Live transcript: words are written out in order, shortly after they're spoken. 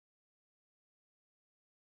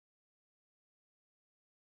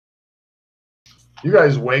You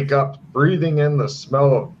guys wake up breathing in the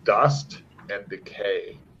smell of dust and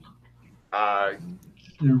decay. Uh,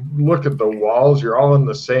 you look at the walls. You're all in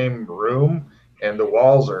the same room, and the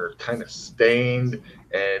walls are kind of stained.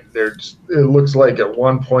 And it looks like at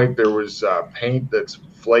one point there was paint that's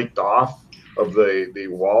flaked off of the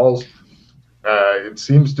walls. It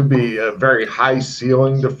seems to be a very high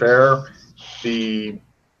ceilinged affair. The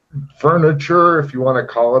furniture, if you want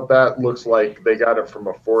to call it that, looks like they got it from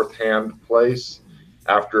a fourth hand place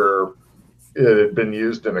after it had been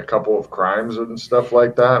used in a couple of crimes and stuff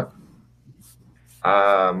like that.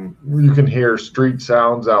 You can hear street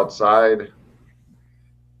sounds outside.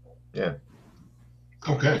 Yeah.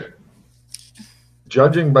 Okay.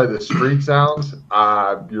 Judging by the street sounds,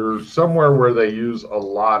 you're somewhere where they use a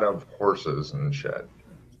lot of horses and shit.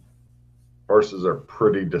 Horses are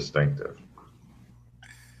pretty distinctive.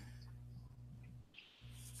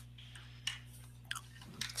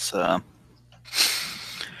 So,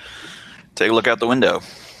 take a look out the window.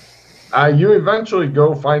 You eventually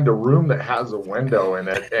go find a room that has a window in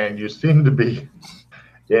it, and you seem to be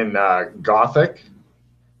in Gothic.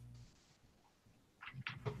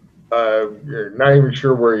 You're not even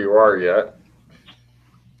sure where you are yet,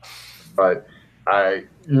 but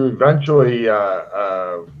you eventually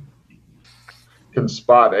can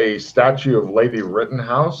spot a statue of Lady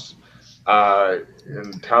Rittenhouse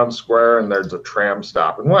in town square, and there's a tram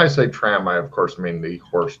stop. And when I say tram, I of course mean the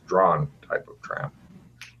horse-drawn type of tram.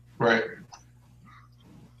 Right.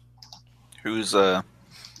 Who's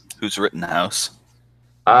Rittenhouse?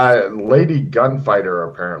 Lady gunfighter,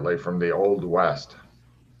 apparently from the Old West.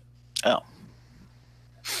 Oh.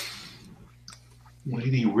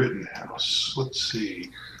 Lady Rittenhouse. Let's see.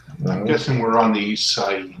 I'm guessing we're on the east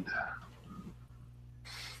side.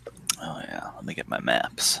 Oh yeah. Let me get my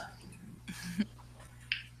maps.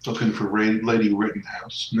 Looking for Lady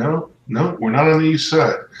Rittenhouse. No, we're not on the east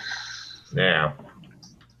side. Yeah.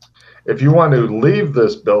 If you want to leave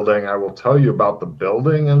this building, I will tell you about the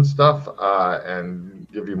building and stuff, and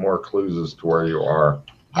give you more clues as to where you are.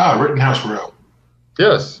 Rittenhouse Row.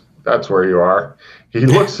 Yes, that's where you are. He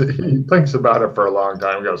thinks about it for a long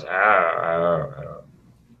time. He goes,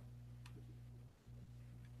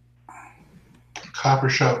 Copper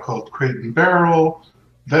shop called Crate and Barrel.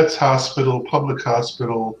 Vets Hospital, Public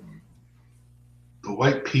Hospital. The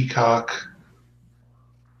White Peacock.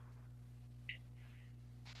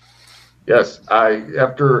 Yes,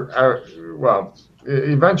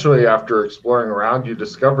 eventually after exploring around, you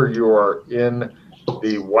discover you are in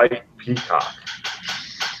the White Peacock,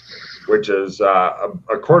 which is,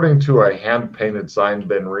 according to a hand-painted sign,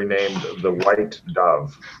 been renamed the White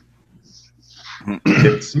Dove.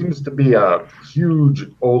 It seems to be a huge,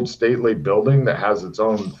 old, stately building that has its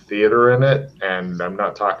own theater in it, and I'm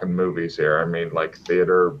not talking movies here. I mean, like,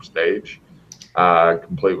 theater stage,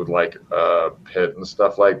 complete with, like, a pit and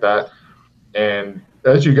stuff like that. And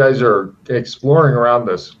as you guys are exploring around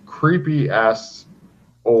this creepy-ass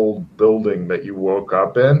old building that you woke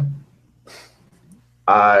up in,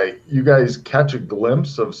 you guys catch a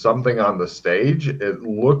glimpse of something on the stage. It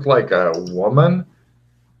looked like a woman,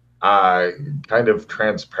 kind of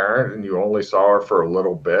transparent, and you only saw her for a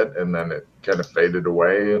little bit, and then it kind of faded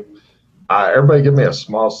away. Everybody give me a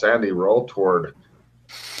small sandy roll toward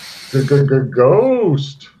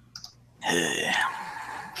ghost.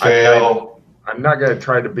 Fail. I'm not going to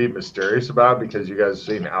try to be mysterious about it because you guys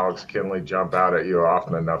have seen Alex Kinley jump out at you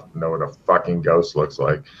often enough to know what a fucking ghost looks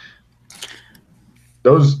like.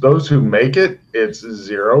 Those who make it, it's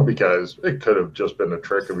 0 because it could have just been a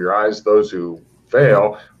trick of your eyes. Those who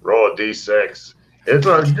fail, roll a d6. It's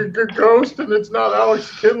a ghost and it's not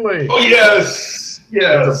Alex Kinley. Oh, yes.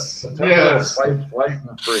 Yes. Yes. Flight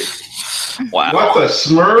and free. Wow. What the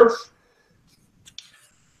Smurf?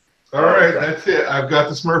 All right, that's it. I've got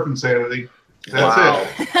the Smurf insanity.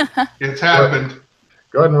 That's it. It's happened.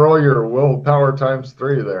 Go ahead and roll your willpower times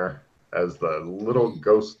 3 there as the little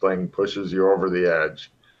ghost thing pushes you over the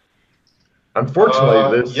edge.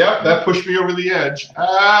 Unfortunately, Yep, that pushed me over the edge.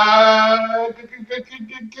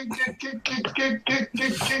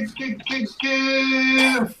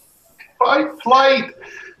 Flight.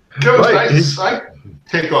 Ghost, I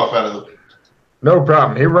take off out of the... No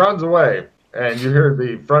problem. He runs away. And you hear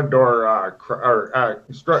the front door,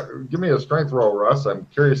 give me a strength roll, Russ. I'm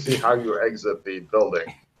curious to see how you exit the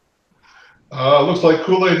building. Looks like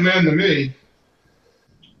Kool-Aid Man to me.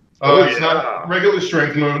 It's not regular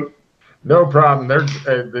strength mode. No problem.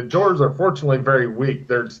 The doors are fortunately very weak.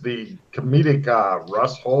 There's the comedic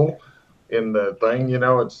rust hole in the thing,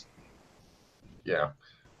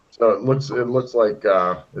 So it looks like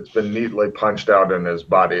it's been neatly punched out in his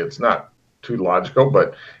body. It's not too logical,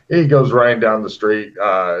 but he goes running down the street,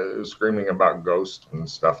 screaming about ghosts and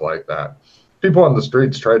stuff like that. People on the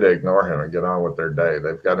streets try to ignore him and get on with their day.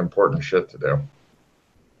 They've got important shit to do.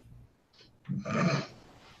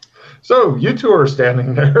 So you two are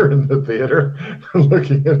standing there in the theater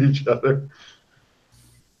looking at each other.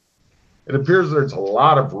 It appears there's a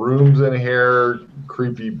lot of rooms in here,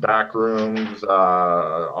 creepy back rooms,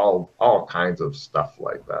 all kinds of stuff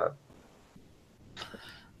like that.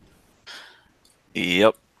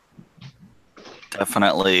 Yep.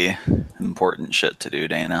 Definitely important shit to do,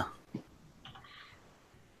 Dana.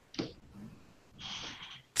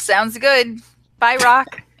 Sounds good. Bye,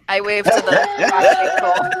 Rock. I wave to the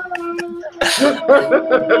rock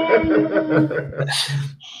people.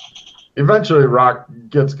 Eventually, Rock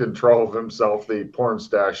gets control of himself, the porn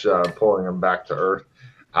stash pulling him back to Earth.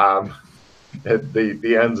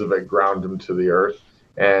 The ends of it ground him to the Earth,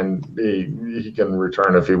 and he can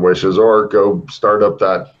return if he wishes, or go start up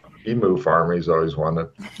that emu farm he's always wanted.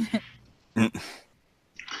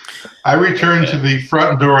 I return to the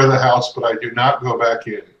front door of the house, but I do not go back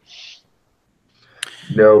in.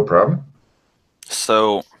 No problem.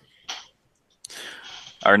 So,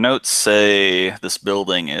 our notes say this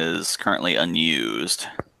building is currently unused.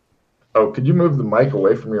 Oh, could you move the mic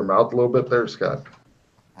away from your mouth a little bit there, Scott?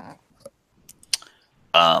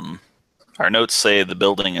 Our notes say the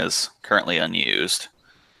building is currently unused.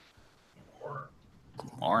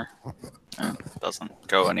 More? It doesn't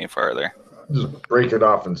go any further. Just break it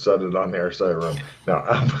off and set it on the other side of the room.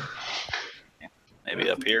 No. Maybe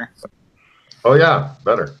up here? Oh, yeah,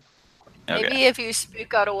 better. Okay. Maybe if you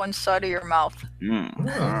speak out of one side of your mouth.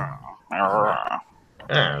 Yeah,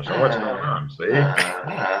 so what's going on, see?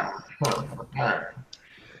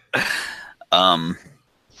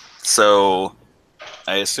 So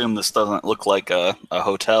I assume this doesn't look like a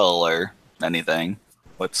hotel or anything.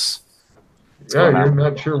 What's Yeah, you're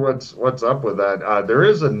not sure what's up with that. There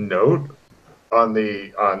is a note on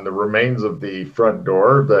the remains of the front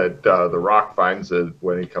door that the Rock finds it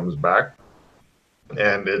when he comes back,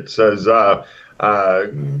 and it says that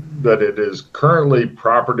it is currently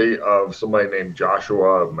property of somebody named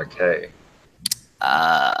Joshua McKay.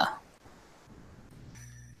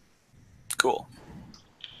 Cool.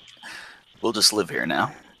 We'll just live here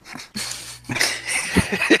now.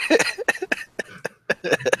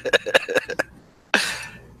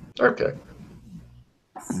 Okay.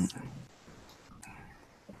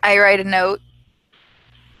 I write a note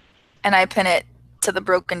and I pin it to the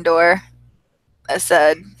broken door. I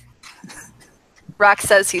said, Rock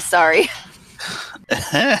says he's sorry.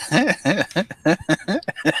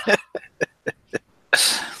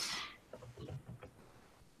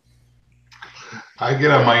 I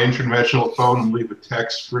get on my interdimensional phone and leave a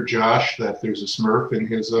text for Josh that there's a Smurf in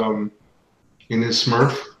his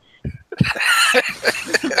Smurf.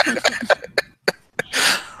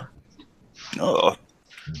 Oh.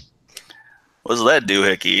 What does that do,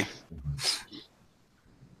 Hickey?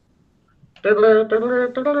 Does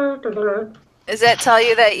that tell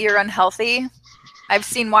you that you're unhealthy? I've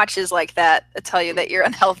seen watches like that tell you that you're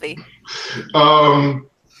unhealthy. No.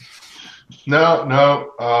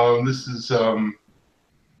 This is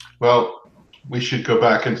well, we should go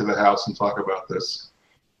back into the house and talk about this.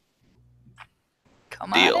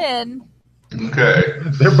 Come Deal. on in. Okay.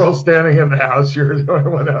 They're both standing in the house. You're the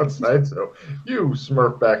only one outside, so you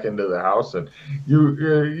smurf back into the house, and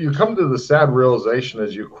you come to the sad realization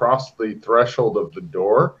as you cross the threshold of the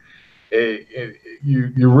door.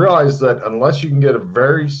 You realize that unless you can get a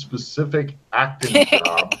very specific acting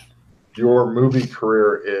job, your movie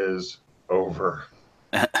career is over.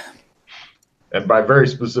 And by very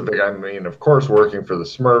specific, I mean, of course, working for the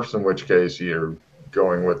Smurfs, in which case you're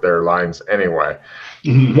going with their lines anyway.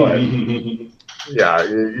 But yeah,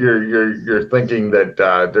 you're thinking that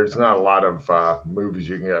there's not a lot of movies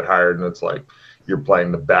you can get hired, and it's like you're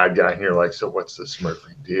playing the bad guy, and you're like, so what's the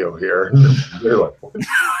Smurfing deal here? And they're like, what?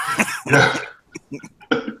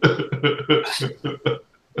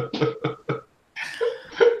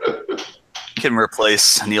 Can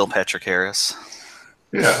replace Neil Patrick Harris.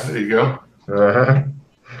 Yeah, there you go.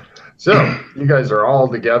 So you guys are all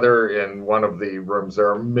together in one of the rooms. There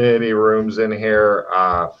are many rooms in here.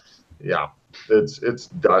 Yeah, it's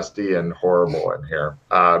dusty and horrible in here.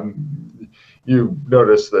 You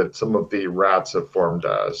notice that some of the rats have formed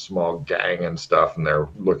a small gang and stuff, and they're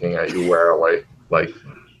looking at you warily, like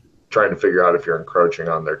trying to figure out if you're encroaching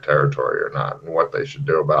on their territory or not, and what they should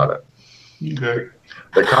do about it. Okay.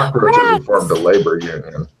 The cockroaches have formed a labor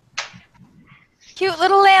union. Cute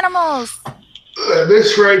little animals.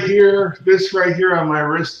 This right here on my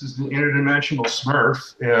wrist is an interdimensional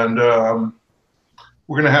Smurf, and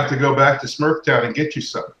we're going to have to go back to Smurftown and get you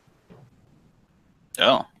some.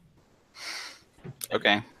 Oh.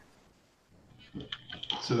 Okay.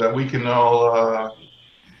 So that we can all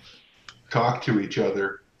talk to each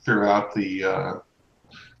other throughout the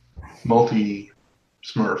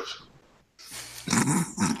multi-Smurfs.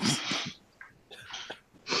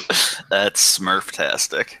 That's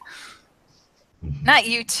Smurftastic. Not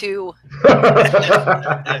you two.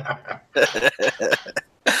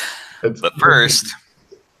 But first,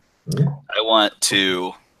 I want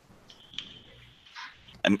to.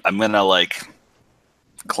 I'm gonna like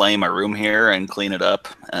claim a room here and clean it up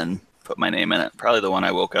and put my name in it. Probably the one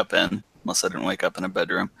I woke up in, unless I didn't wake up in a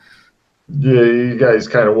bedroom. Yeah, you guys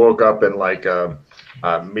kind of woke up in like a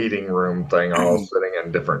meeting room thing, all sitting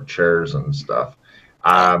in different chairs and stuff.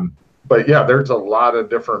 But yeah, there's a lot of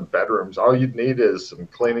different bedrooms. All you'd need is some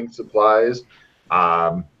cleaning supplies,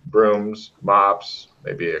 brooms, mops,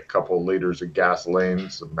 maybe a couple liters of gasoline,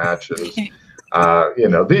 some matches,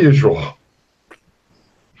 the usual.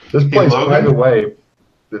 This place, by the way,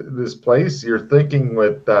 this place, you're thinking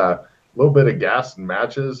with a little bit of gas and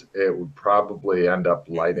matches, it would probably end up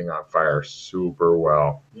lighting on fire super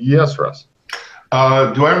well. Yes, Russ?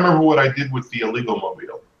 Do I remember what I did with the illegal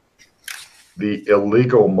mobile? The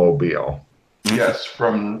illegal mobile. Yes,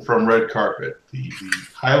 from Red Carpet. The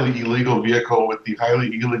highly illegal vehicle with the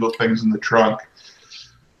highly illegal things in the trunk.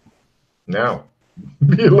 No.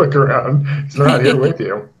 You look around. It's not here with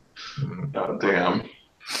you. Oh, damn.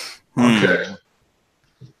 Okay.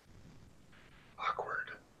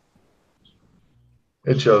 Awkward.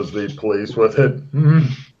 It shows the police with it.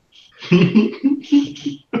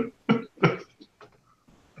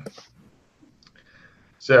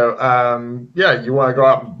 So, yeah, you want to go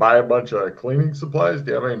out and buy a bunch of cleaning supplies?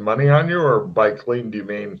 Do you have any money on you? Or by clean, do you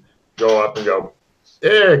mean go up and go,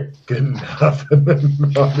 good enough, and then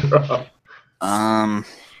wander off?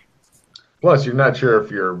 Plus, you're not sure if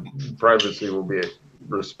your privacy will be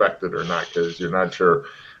respected or not, because you're not sure,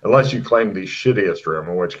 unless you claim the shittiest room,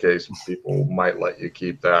 in which case people might let you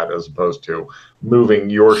keep that, as opposed to moving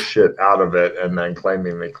your shit out of it and then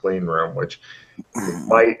claiming the clean room, which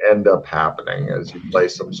might end up happening as you play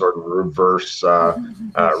some sort of reverse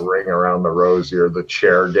ring around the rosy or the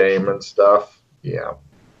chair game and stuff. Yeah.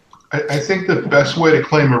 I think the best way to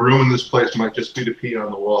claim a room in this place might just be to pee on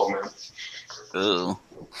the wall, man. Ooh.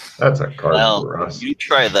 That's a card for us. You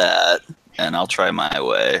try that, and I'll try my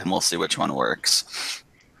way, and we'll see which one works.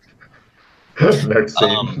 Next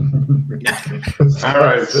scene. All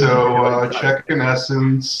right, so checking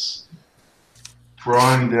essence,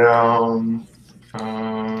 drawing down.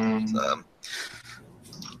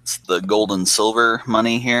 It's the gold and silver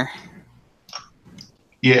money here.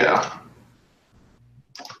 Yeah.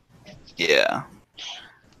 Yeah.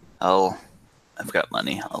 I've got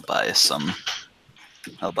money. I'll buy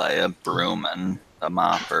a broom and a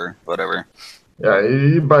mop or whatever. Yeah,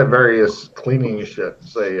 you buy various cleaning shit,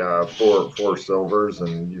 say four silvers,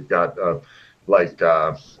 and you've got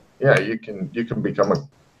you can become a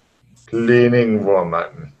cleaning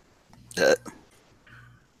woman.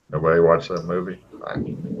 Nobody watched that movie?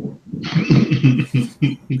 Fine.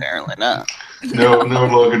 Apparently not. No,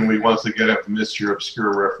 Logan, we once again have missed your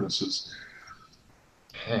obscure references.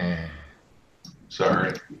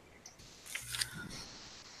 Sorry.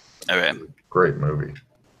 Okay. Great movie.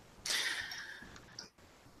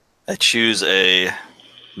 I choose a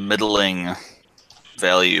middling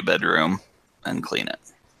value bedroom and clean it.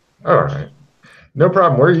 All right. No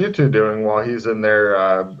problem. What are you two doing while he's in there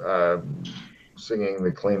singing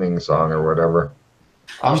the cleaning song or whatever?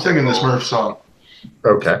 I'm singing the Smurf song.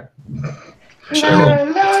 Okay.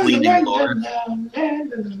 Cleaning lore.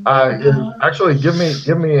 Actually, give me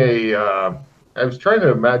a. I was trying to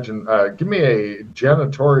imagine. Give me a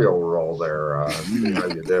janitorial role there. See how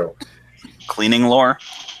you do. Cleaning lore.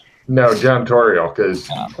 No, janitorial, because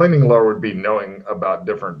cleaning lore would be knowing about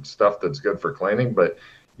different stuff that's good for cleaning, but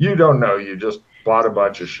you don't know. You just bought a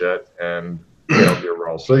bunch of shit and your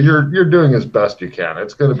role. So you're doing as best you can.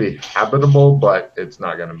 It's going to be habitable, but it's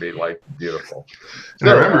not going to be like beautiful.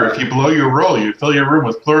 Now remember, if you blow your roll, you fill your room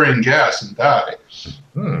with chlorine gas and die.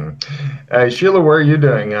 Sheila, what are you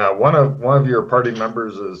doing? One of your party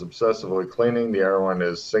members is obsessively cleaning. The other one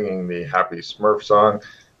is singing the Happy Smurf song.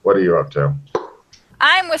 What are you up to?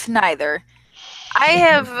 I'm with neither. I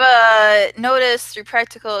have noticed through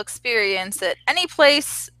practical experience that any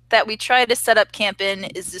place that we try to set up camp in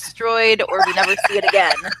is destroyed or we never see it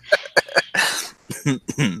again.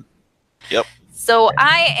 Yep. So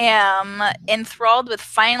I am enthralled with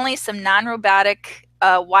finally some non-robotic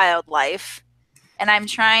wildlife, and I'm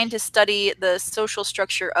trying to study the social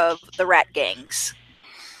structure of the rat gangs.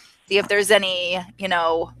 See if there's any,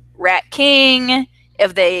 Rat King,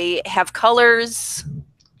 if they have colors.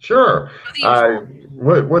 Sure. The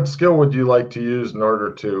usual. What skill would you like to use in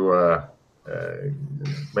order to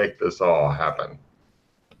make this all happen?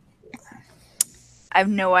 I have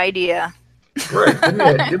no idea. Great.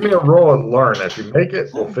 Give me a roll and learn. If you make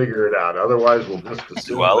it, we'll figure it out. Otherwise, we'll just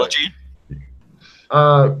assume. Zoology?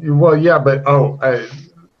 Well, yeah, but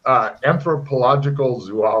anthropological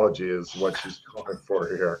zoology is what she's going for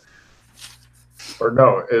here. Or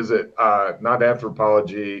no, is it not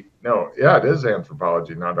anthropology? No, yeah, it is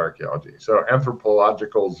anthropology, not archaeology. So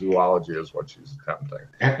anthropological zoology is what she's attempting.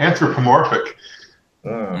 Anthropomorphic.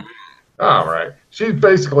 All right. She's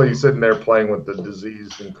basically sitting there playing with the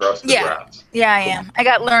diseased encrusted rats. Yeah, I am. I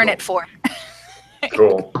got learn it for.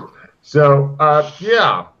 Cool. So,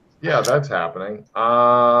 yeah, that's happening.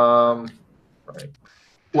 Right.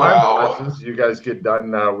 Wow. Classes, you guys get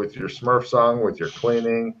done with your Smurf song, with your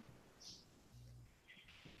cleaning.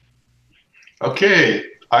 Okay,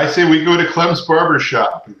 I say we go to Clem's Barber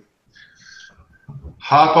Shop.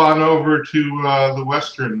 Hop on over to the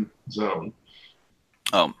Western Zone.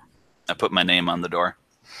 Oh, I put my name on the door.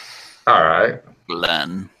 All right.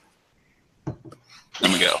 Glenn.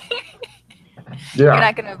 Let me go. Yeah. You're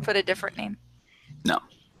not going to put a different name? No.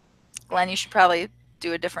 Glenn, you should probably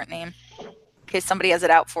do a different name in case somebody has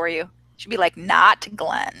it out for you. It should be like not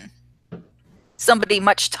Glenn. Somebody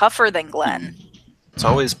much tougher than Glenn. It's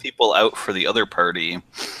always people out for the other party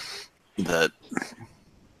that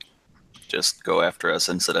just go after us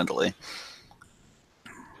incidentally.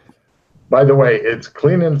 By the way, it's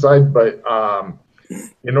clean inside, but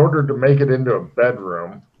in order to make it into a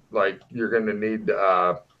bedroom, like you're going to need,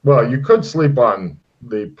 well, you could sleep on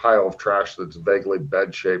the pile of trash that's vaguely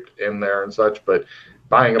bed-shaped in there and such, but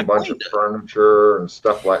buying a bunch of furniture and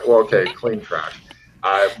stuff like, well, okay, clean trash.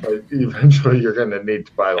 But eventually you're going to need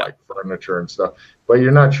to buy like furniture and stuff, but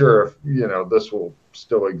you're not sure if, this will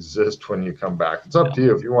still exist when you come back. It's up to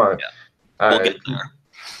you if you want. We'll get there.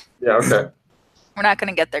 Yeah, okay. We're not going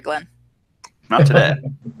to get there, Glenn. Not today.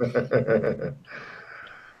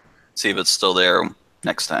 See if it's still there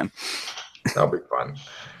next time. That'll be fun.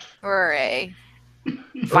 Hooray.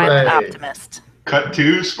 Violent optimist. Cut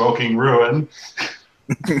to Smoking Ruin.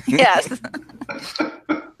 Yes.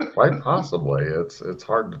 Quite possibly. It's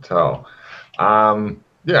hard to tell.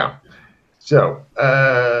 Yeah. So,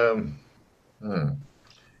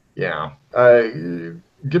 yeah.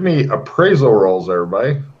 Give me appraisal rolls,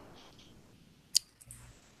 everybody.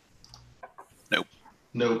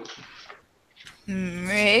 Nope.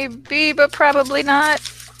 Maybe, but probably not.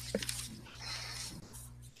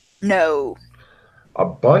 No. A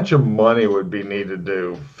bunch of money would be needed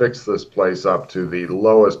to fix this place up to the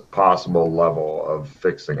lowest possible level of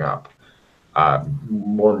fixing up.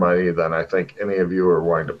 More money than I think any of you are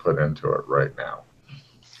willing to put into it right now.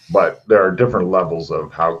 But there are different levels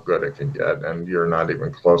of how good it can get, and you're not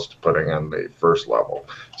even close to putting in the first level.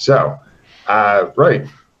 So, right.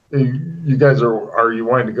 You guys are you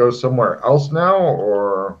wanting to go somewhere else now,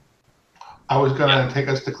 or? I was going to take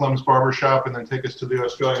us to Clem's Barber Shop and then take us to the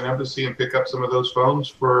Australian Embassy and pick up some of those phones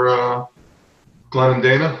for Glenn and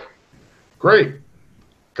Dana. Great.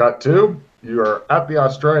 Cut to, you are at the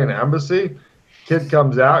Australian Embassy. Kid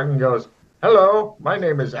comes out and goes, "Hello, my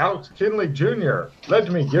name is Alex Kinley Jr.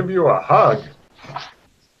 Let me give you a hug."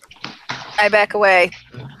 I back away.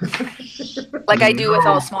 Like I do with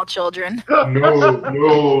all small children. No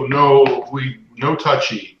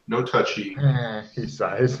touchy. No touchy. He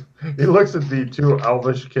sighs. He looks at the two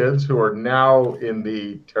elvish kids who are now in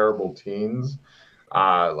the terrible teens,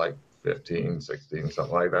 like 15, 16,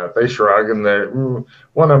 something like that. They shrug, and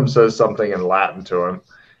one of them says something in Latin to him,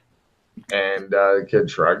 and the kid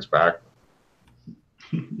shrugs back.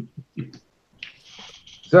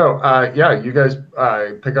 So, yeah, you guys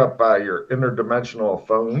pick up your interdimensional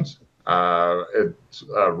phones. It's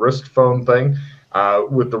a wrist phone thing.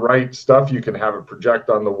 With the right stuff, you can have it project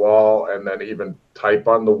on the wall and then even type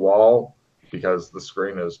on the wall because the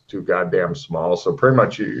screen is too goddamn small. So pretty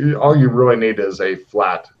much all you really need is a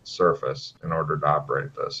flat surface in order to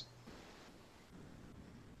operate this.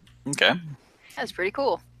 Okay. That's pretty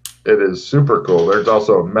cool. It is super cool. There's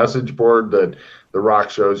also a message board that the Rock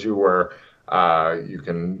shows you where you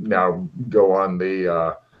can now go on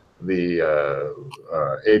the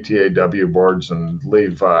ATAW boards and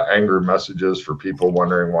leave angry messages for people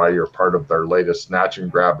wondering why you're part of their latest snatch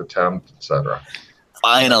and grab attempt, etc.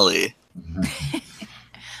 Finally.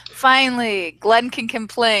 Finally, Glenn can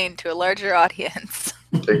complain to a larger audience.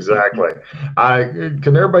 Exactly.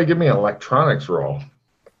 Can everybody give me an electronics roll?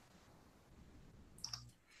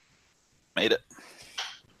 Made it.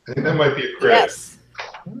 I think that might be a crit. Yes.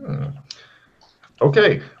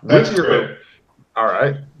 Okay. That's With your, good. all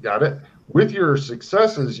right, got it. With your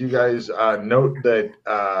successes, you guys note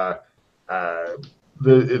that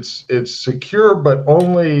it's secure, but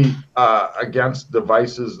only against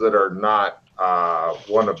devices that are not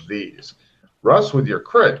one of these. Russ, with your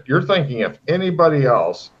crit, you're thinking if anybody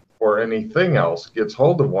else or anything else gets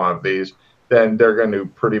hold of one of these, then they're going to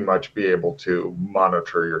pretty much be able to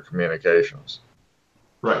monitor your communications.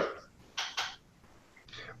 Right.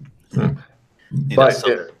 But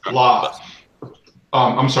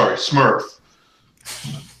I'm sorry, Smurf.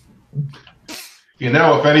 You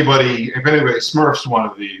know, if anybody smurfs one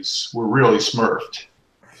of these, we're really smurfed.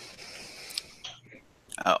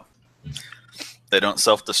 Oh. They don't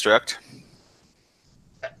self-destruct?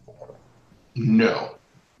 No.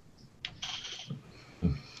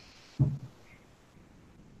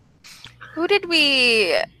 Who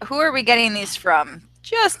are we getting these from?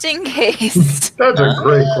 Just in case. That's a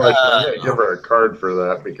great question. I'm going to give her a card for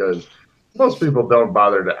that because most people don't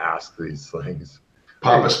bother to ask these things.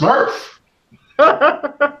 Papa Smurf.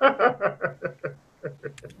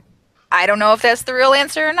 I don't know if that's the real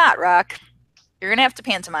answer or not, Rock. You're going to have to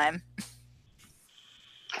pantomime.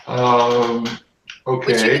 Okay.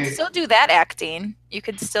 Which you could still do that acting. You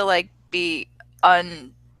could still, like, be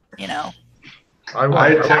you know. I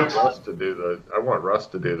want Russ to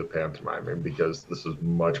do the pantomiming because this is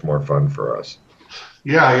much more fun for us.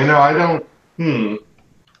 Yeah, you know, I don't.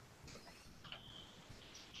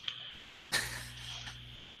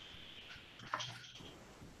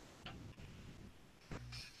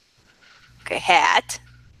 Okay, hat.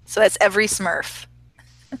 So that's every Smurf.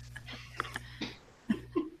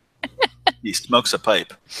 He smokes a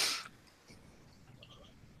pipe.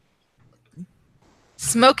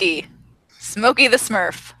 Smokey the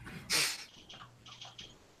Smurf.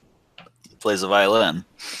 He plays a violin.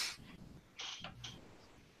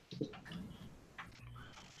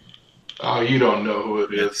 Oh, you don't know who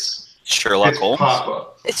it is. Sherlock It's Holmes? Papa.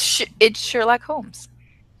 It's Sherlock Holmes.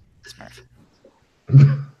 Smurf.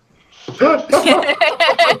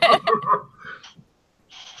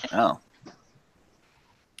 Oh.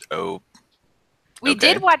 Oh. We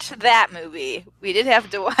Okay. did watch that movie. We did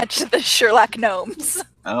have to watch the Sherlock Gnomes.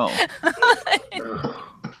 Oh.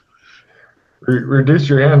 Reduce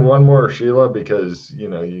your hand one more, Sheila, because you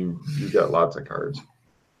know you got lots of cards.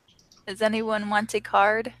 Does anyone want a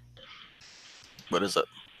card? What is it?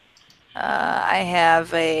 I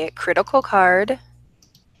have a critical card.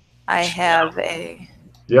 I have a.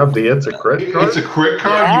 You have the It's a Crit card? It's a crit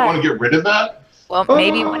card? Yeah. You want to get rid of that? Well,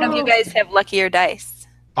 maybe one of you guys have luckier dice.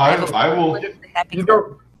 I will. You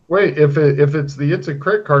don't wait. If it's the It's a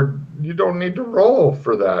Crit card, you don't need to roll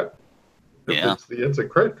for that. If Yeah. it's the It's a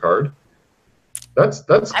Crit card, that's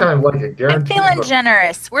kind of like a guarantee. I'm feeling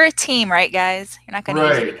generous. We're a team, right, guys? You're not going to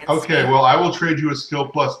use it against Okay. me. Well, I will trade you a skill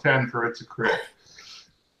plus 10 for It's a Crit.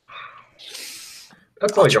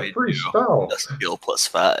 That's I'll like a trade free you spell. a skill plus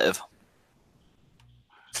 5.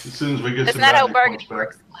 As soon as we get That's some not how magic bargaining points back.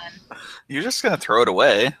 works, Glenn. You're just going to throw it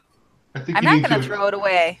away. I'm not going to throw it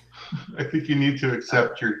away. I think you need to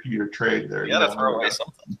accept your trade there. You got to throw away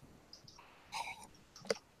something.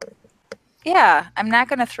 Yeah, I'm not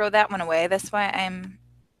going to throw that one away. That's why I'm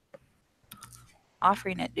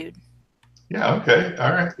offering it, dude. Yeah, okay.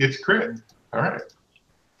 All right. It's crit. All right.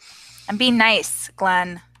 I'm being nice,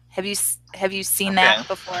 Glenn. Have you seen that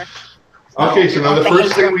before? Okay, so now the Thank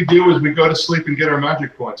first you. thing we do is we go to sleep and get our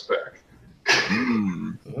magic points back.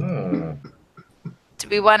 Mm. Do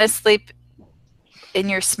we want to sleep in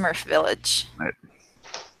your Smurf village? Right.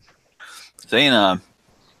 Zayna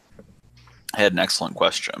had an excellent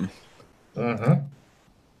question Mm-hmm.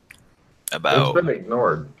 about It's been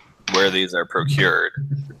ignored. where these are procured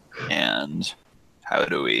and how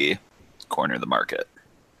do we corner the market.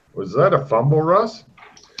 Was that a fumble, Russ?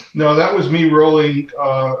 No, that was me rolling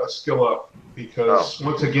a skill up because, Oh.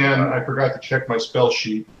 once again, I forgot to check my spell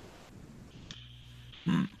sheet.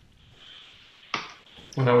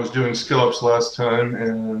 When I was doing skill ups last time,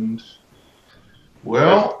 and,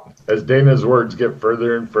 well, As Dana's words get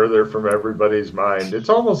further and further from everybody's mind, it's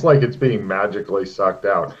almost like it's being magically sucked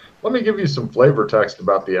out. Let me give you some flavor text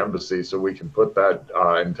about the embassy so we can put that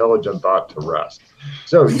intelligent thought to rest.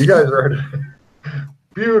 So you guys are at a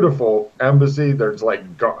beautiful embassy. There's like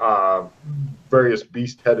various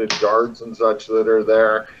beast-headed guards and such that are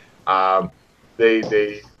there.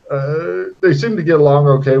 They seem to get along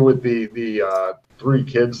okay with the 3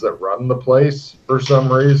 kids that run the place for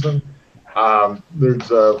some reason. There's,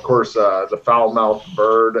 of course, the foul-mouthed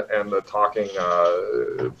bird and the talking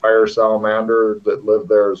fire salamander that live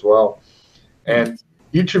there as well. And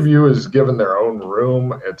each of you is given their own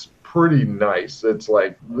room. It's pretty nice. It's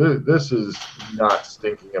like this is not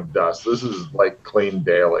stinking of dust. This is like clean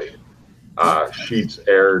daily. Sheets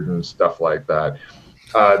aired and stuff like that.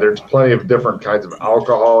 There's plenty of different kinds of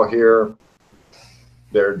alcohol here.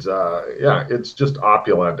 There's it's just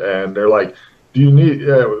opulent, and they're like, do you need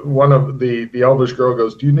one of the elvish girl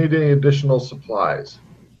goes, do you need any additional supplies?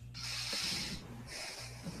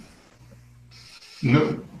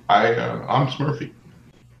 No, I'm Smurfy.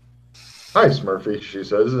 Hi, Smurfy, she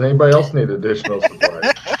says. Does anybody else need additional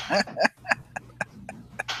supplies?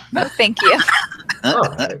 No, thank you. All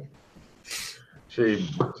right. She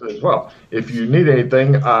says, well, if you need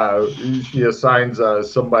anything, she assigns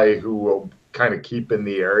somebody who will kind of keep in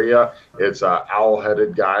the area. It's an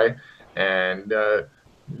owl-headed guy, and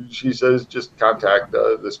she says, just contact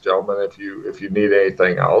this gentleman if you need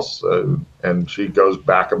anything else. And she goes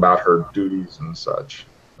back about her duties and such.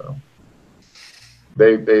 So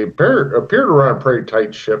they appear to run a pretty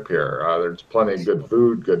tight ship here. There's plenty of good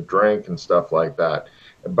food, good drink, and stuff like that.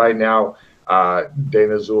 And by now,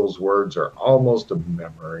 Dana Zool's words are almost a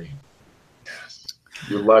memory. Yes.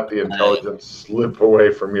 You let the intelligence slip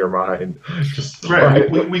away from your mind. Just right.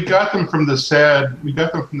 We got them from the sad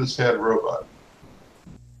robot.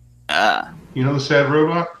 Ah. You know the sad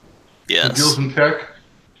robot? Yes. That deals in tech?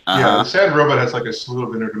 Yeah, the sad robot has like a slew of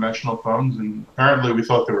interdimensional phones, and apparently we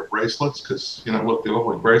thought they were bracelets because, look, they look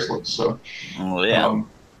like bracelets. So, well, yeah.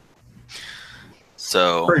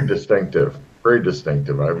 So very distinctive. Very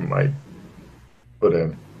distinctive, I might put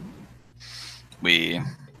in. We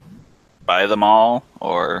buy them all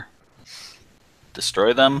or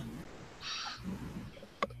destroy them?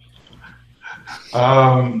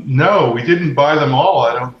 No, we didn't buy them all.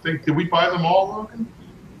 I don't think. Did we buy them all, Logan?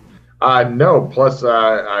 No. Plus,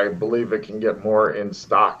 I believe it can get more in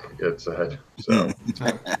stock. It said so.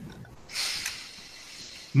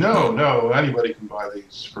 No. Anybody can buy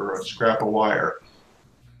these for a scrap of wire.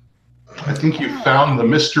 I think you found the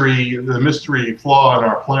mystery flaw in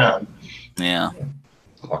our plan. Yeah.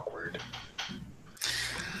 Awkward.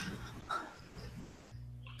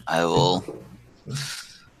 I will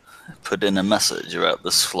put in a message about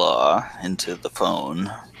this flaw into the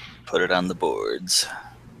phone. Put it on the boards.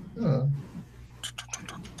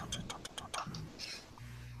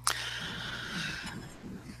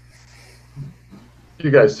 You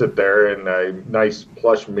guys sit there in a nice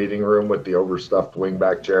plush meeting room with the overstuffed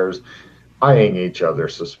wingback chairs, eyeing each other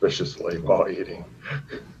suspiciously while eating.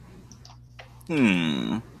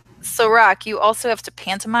 So, Rock, you also have to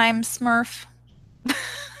pantomime Smurf?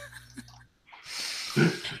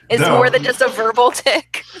 It's more than just a verbal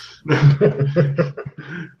tick.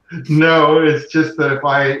 No, it's just that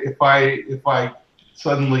if I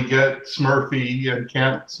suddenly get Smurfy and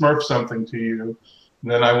can't Smurf something to you,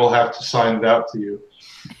 then I will have to sign it out to you.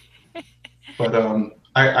 But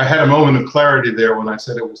I had a moment of clarity there when I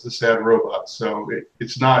said it was the sad robot, so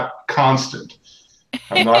it's not constant.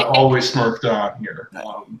 I'm not always Smurfed on here.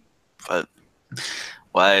 But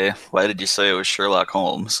why did you say it was Sherlock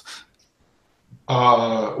Holmes?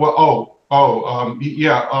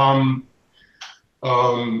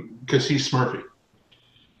 Because he's Smurfy.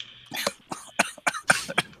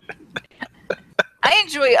 I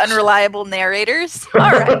enjoy unreliable narrators.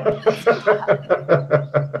 All right.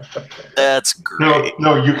 That's great.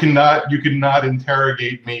 No, you cannot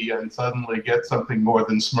interrogate me and suddenly get something more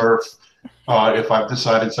than Smurf if I've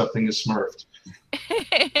decided something is Smurfed.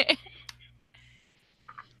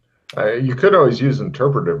 You could always use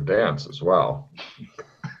interpretive dance as well.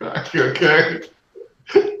 Okay.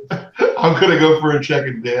 I'm gonna go for a check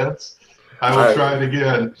and dance. I will try it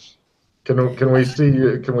again. Can we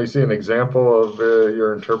see an example of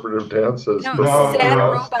your interpretive dance? Sad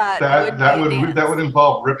robot. That would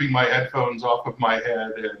involve ripping my headphones off of my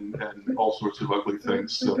head and all sorts of ugly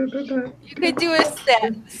things. So. You could do a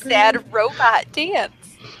sad robot dance.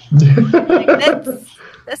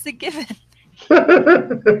 That's a given.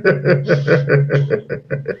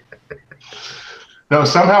 No,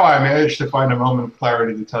 somehow I managed to find a moment of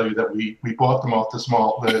clarity to tell you that we bought them off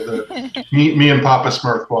me and Papa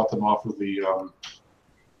Smurf bought them off of the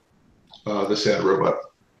sad robot.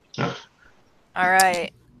 Yeah. All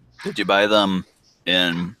right. Did you buy them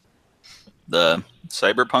in the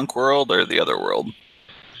cyberpunk world or the other world?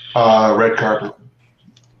 Red carpet.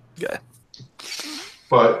 Okay.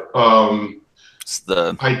 But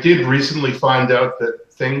I did recently find out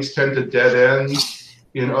that things tend to dead end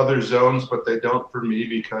in other zones, but they don't for me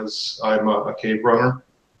because I'm a cave runner.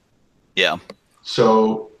 Yeah.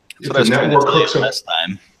 So that's what I was trying to tell you last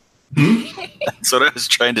time. That's what I was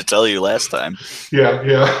trying to tell you last time.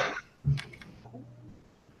 Yeah.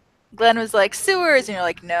 Glenn was like, sewers, and you're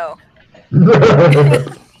like, no.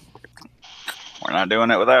 We're not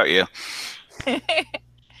doing it without you.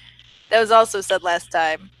 That was also said last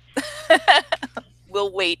time.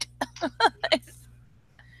 We'll wait.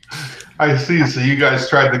 I see. So you guys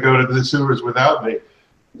tried to go to the sewers without me.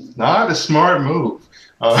 Not a smart move.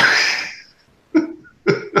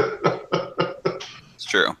 It's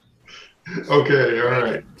true. Okay, all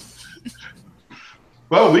right.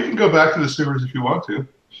 Well, we can go back to the sewers if you want to.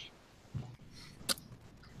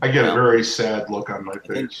 I get a very sad look on my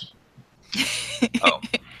face. Oh.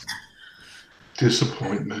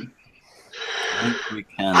 Disappointment. I think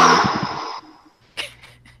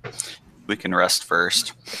we can rest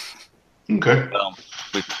first. Okay. Well,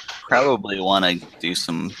 we probably want to do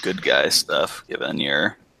some good guy stuff, given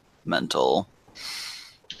your mental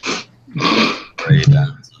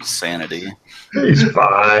breakdowns of sanity. He's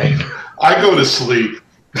fine. I go to sleep.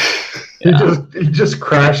 Yeah. He just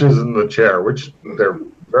crashes in the chair, which they're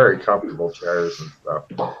very comfortable chairs and stuff.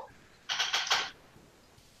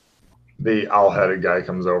 The owl-headed guy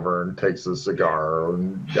comes over and takes a cigar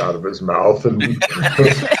out of his mouth, and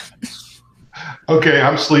Okay,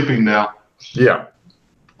 I'm sleeping now. yeah,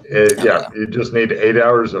 you just need 8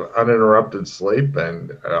 hours of uninterrupted sleep,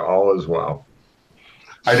 and all is well.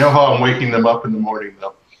 I know how I'm waking them up in the morning,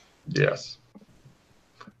 though. Yes.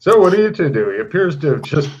 So what do you two do? He appears to have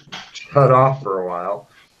just shut off for a while.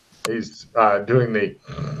 He's doing the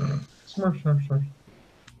smurf, smurf, smurf.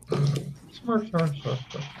 Smurf, smurf, smurf,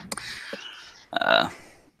 smurf.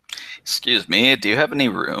 Excuse me, do you have any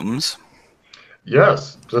rooms?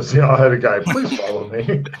 Yes, says the owl-headed guy. Please follow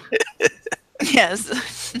me. Yes.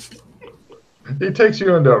 He takes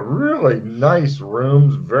you into really nice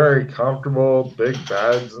rooms, very comfortable, big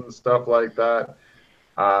beds and stuff like that.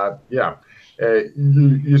 Yeah.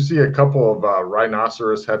 You see a couple of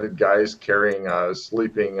rhinoceros-headed guys carrying a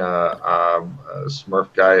sleeping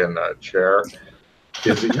Smurf guy in a chair.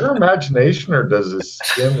 Is it your imagination, or does his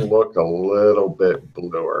skin look a little bit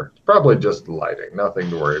bluer? It's probably just lighting, nothing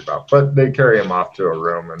to worry about. But they carry him off to a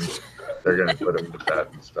room, and they're going to put him to bed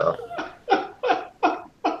and stuff.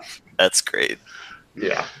 That's great.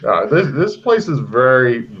 Yeah, this place is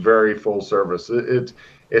very, very full service.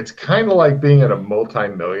 It's kind of like being at a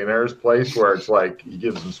multi-millionaire's place where it's like he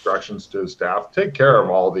gives instructions to his staff, take care of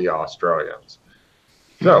all the Australians.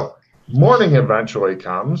 So morning eventually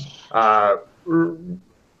comes.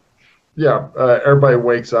 Everybody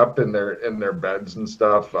wakes up in their beds and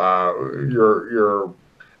stuff. You're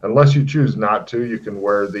unless you choose not to, you can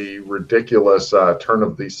wear the ridiculous turn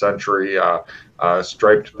of the century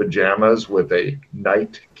striped pajamas with a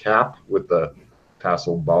nightcap with the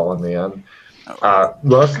tasseled ball in the end.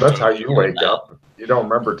 Russ, that's how you wake up. You don't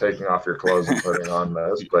remember taking off your clothes and putting on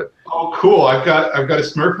this, but Oh, cool! I've got a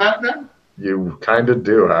Smurf hat now. you kind of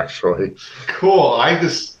do, actually. Cool. I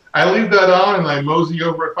leave that on and I mosey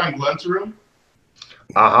over. I find Glenn's room,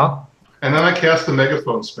 and then I cast the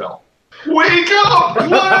megaphone spell. Wake up, Glenn!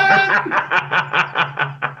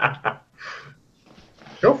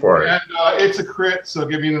 Go for it. And it's a crit, so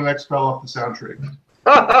give me the next spell off the sound tree.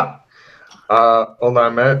 Hold on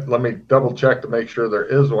a minute. Let me double check to make sure there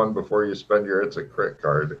is one before you spend your It's a Crit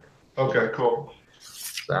card. Okay, cool.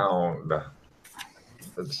 Sound.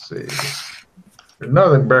 Let's see. There's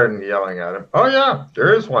nothing better than yelling at him. Oh, yeah,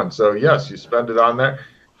 there is one. So, yes, you spend it on there.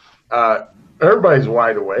 Everybody's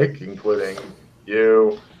wide awake, including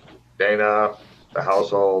you, Dana, the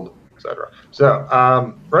household, etc. So,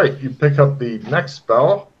 right, you pick up the next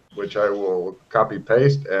spell, which I will copy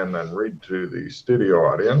paste and then read to the studio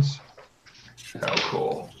audience. How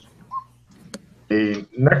cool. The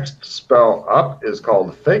next spell up is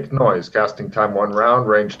called Fake Noise. Casting time 1 round,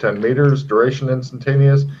 range 10 meters, duration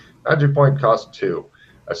instantaneous, magic point cost 2.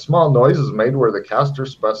 A small noise is made where the caster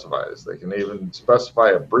specifies. They can even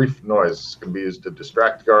specify a brief noise. This can be used to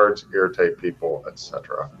distract guards, irritate people,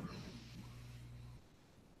 etc.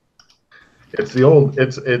 It's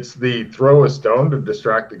the throw a stone to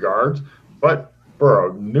distract the guards, but for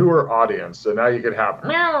a newer audience. So now you could have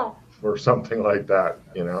meow or something like that,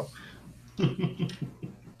 you know.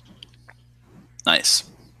 Nice.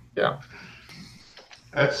 Yeah.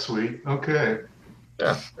 That's sweet. Okay.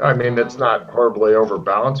 Yeah. I mean, it's not horribly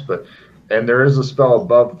overbalanced, and there is a spell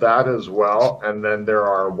above that as well. And then there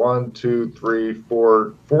are 1, 2, 3,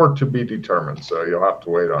 4 to be determined. So you'll have to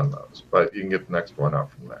wait on those, but you can get the next one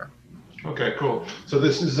up from there. Okay, cool. So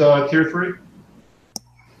this is tier 3?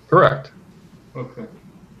 Correct. Okay.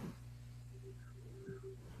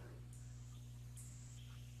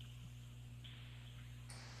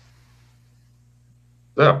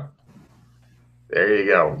 So there you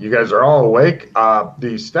go. You guys are all awake.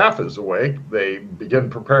 The staff is awake. They begin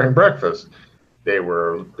preparing breakfast. They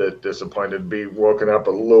were a bit disappointed to be woken up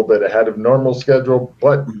a little bit ahead of normal schedule,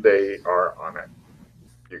 but they are on it.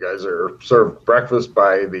 You guys are served breakfast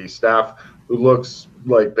by the staff who looks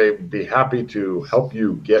like they'd be happy to help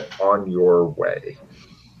you get on your way.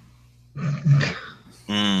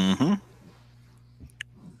 Mm-hmm.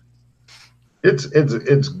 It's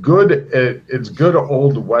good. It's good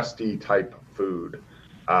old Westy type food,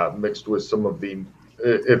 mixed with some of the.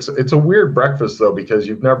 It's a weird breakfast though, because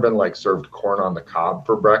you've never been like served corn on the cob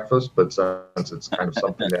for breakfast, but since it's kind of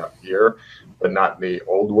something out here, but not in the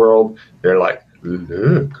old world, they're like,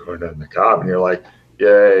 "Look, corn on the cob," and you're like,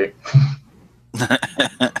 "Yay!"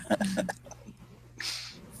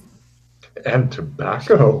 And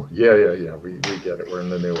tobacco, yeah. We get it. We're in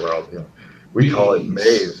the new world. Yeah. We call it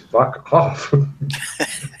maize. Fuck off.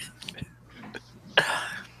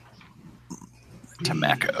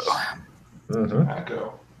 Tobacco. Mm-hmm.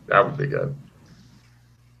 Tobacco. That would be good.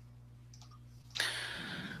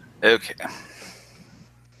 Okay.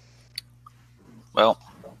 Well,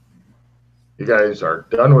 you guys are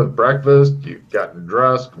done with breakfast. You've gotten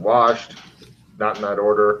dressed, washed, not in that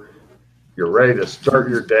order. You're ready to start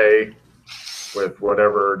your day with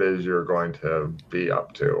whatever it is you're going to be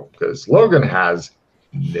up to. Because Logan has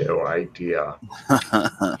no idea.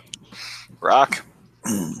 Rock.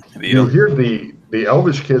 You hear the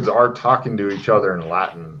Elvish kids are talking to each other in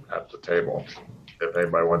Latin at the table. If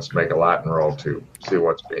anybody wants to make a Latin roll to see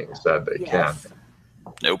what's being said, they can.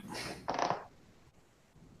 Nope.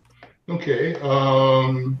 Okay.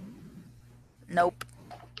 Nope.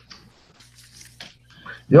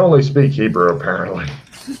 You only speak Hebrew, apparently.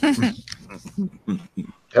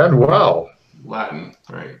 And well. Latin,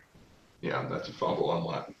 right. Yeah, that's a fumble on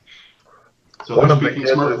Latin. So one they're of the speaking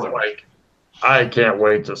kids smart is language. like, I can't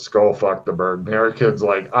wait to skull fuck the bird. And the other kid's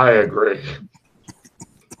like, I agree.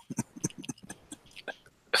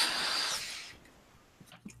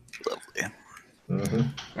 Lovely. Mm-hmm.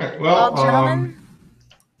 All right, well, Gentlemen,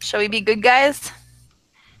 shall we be good guys?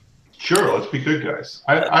 Sure, let's be good guys.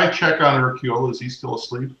 I check on Hercule. Is he still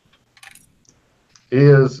asleep? He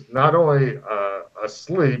is not only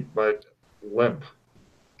asleep, but limp.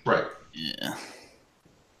 Right. Yeah.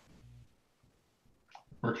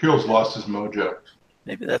 Hercule's lost his mojo.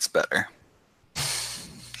 Maybe that's better.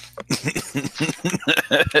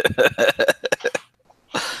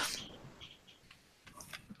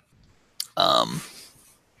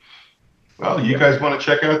 Well, you guys want to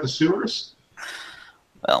check out the sewers?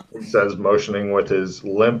 Well, he says, motioning with his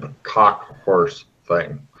limp cock horse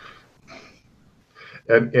thing.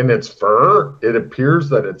 And in its fur, it appears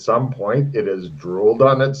that at some point it has drooled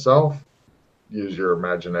on itself. Use your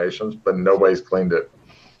imaginations, but nobody's cleaned it.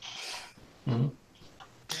 Mm-hmm.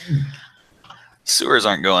 Sewers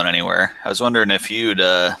aren't going anywhere. I was wondering if you'd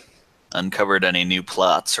uncovered any new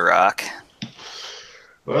plots, Rock.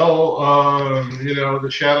 Well, the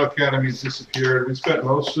Shadow Academy's disappeared. We spent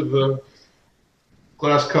most of the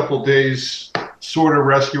last couple days sort of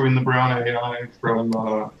rescuing the brown AI from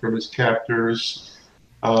his captors.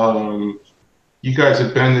 You guys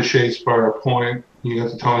have been to Shadespire Point. You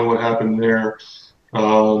have to tell me what happened there.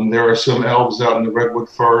 There are some elves out in the Redwood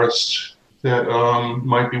Forest that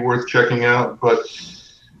might be worth checking out, but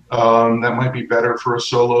that might be better for a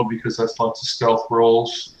solo because that's lots of stealth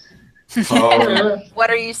rolls. What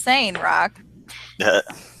are you saying, Rock?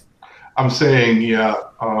 I'm saying, yeah.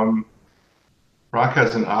 Rock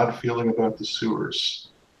has an odd feeling about the sewers.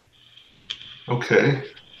 Okay.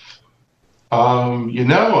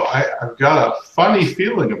 I've got a funny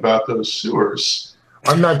feeling about those sewers.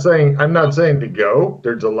 I'm not saying to go.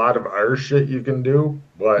 There's a lot of Irish shit you can do,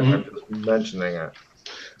 but I'm just mentioning it.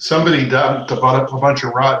 Somebody dumped a bunch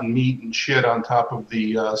of rotten meat and shit on top of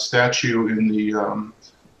the statue in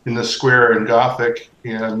the square in Gothic,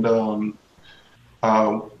 and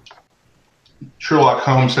Sherlock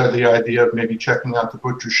Holmes had the idea of maybe checking out the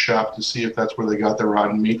butcher's shop to see if that's where they got the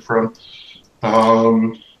rotten meat from.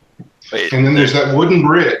 And then there's that wooden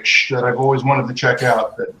bridge that I've always wanted to check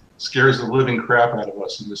out that scares the living crap out of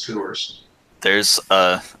us in the sewers. There's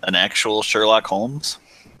an actual Sherlock Holmes?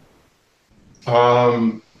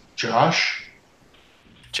 Josh?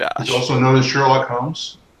 Josh. He's also known as Sherlock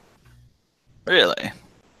Holmes. Really?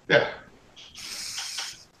 Yeah.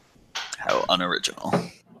 How unoriginal.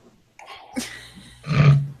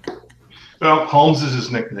 Well, Holmes is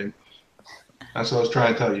his nickname. That's what I was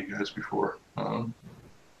trying to tell you guys before.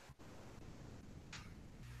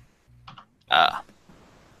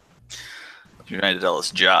 You're trying to tell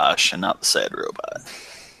us Josh and not the sad robot.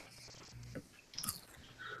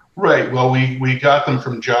 Right. Well, we got them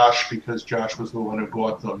from Josh because Josh was the one who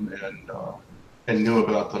bought them and knew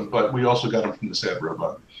about them. But we also got them from the sad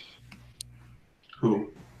robot. who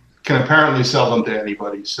can apparently sell them to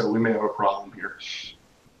anybody, so we may have a problem here.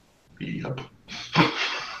 Yep.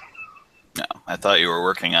 No, I thought you were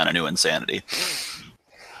working on a new insanity.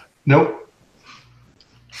 Nope.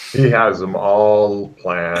 He has them all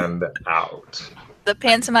planned out. The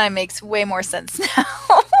pantomime makes way more sense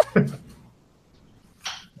now.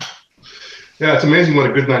 Yeah, it's amazing what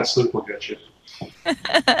a good night's sleep will get you.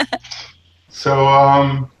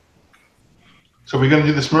 So, so are we going to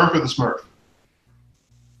do the Smurf or the Smurf?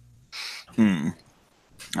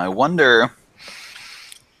 I wonder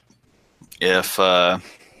if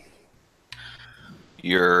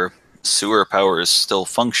your sewer powers still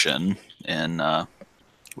function in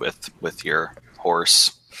with your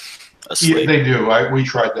horse asleep. Yeah, they do. We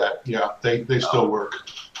tried that. Yeah, they still work.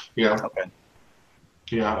 Yeah. Okay.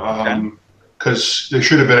 Yeah. Because there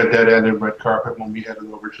should have been a dead end in Red Carpet when we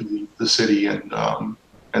headed over to the city, and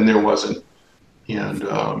there wasn't. And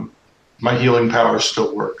my healing powers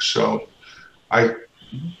still work. So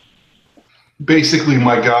basically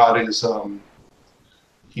my god is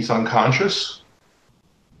he's unconscious,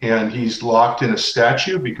 and he's locked in a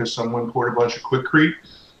statue because someone poured a bunch of quickcrete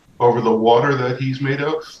over the water that he's made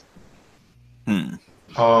of. And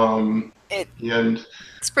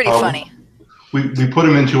It's pretty funny. We put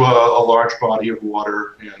him into a large body of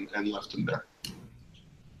water and left him there.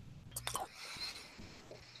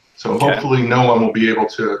 So hopefully no one will be able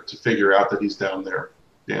to figure out that he's down there.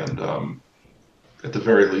 And at the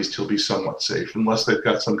very least, he'll be somewhat safe, unless they've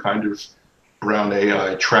got some kind of brown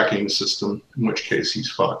AI tracking system, in which case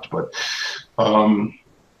he's fucked. But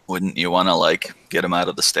wouldn't you want to get him out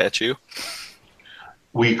of the statue?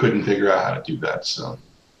 We couldn't figure out how to do that. So,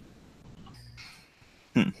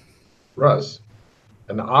 Russ,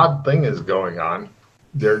 an odd thing is going on.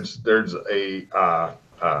 There's a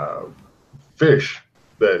fish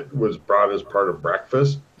that was brought as part of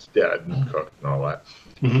breakfast. It's dead and cooked and all that.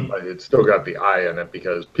 Mm-hmm. But it's still got the eye in it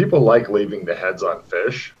because people like leaving the heads on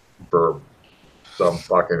fish for some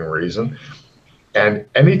fucking reason. And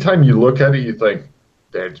anytime you look at it, you think,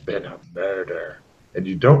 there's been a murder. And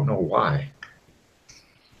you don't know why.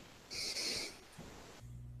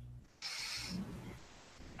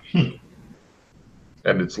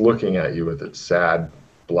 And it's looking at you with its sad,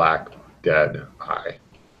 black, dead eye.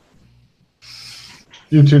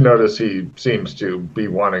 You two notice he seems to be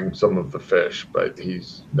wanting some of the fish, but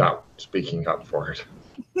he's not speaking up for it.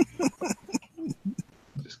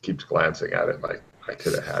 Just keeps glancing at it like, I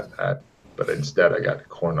could have had that, but instead I got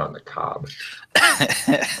corn on the cob.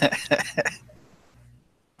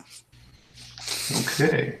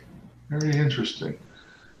 Okay, very interesting.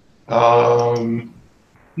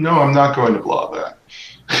 No, I'm not going to blob that.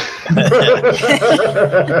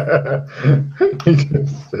 He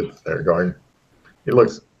just sits there going, he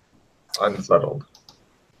looks unsettled.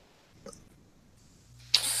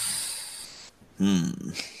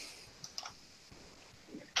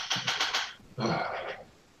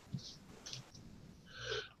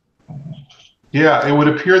 Yeah, it would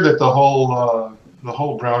appear that the whole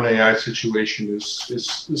brown AI situation is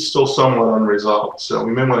still somewhat unresolved. So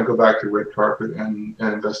we may want to go back to Red Carpet and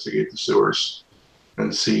investigate the sewers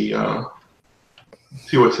and see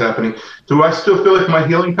what's happening. Do I still feel like my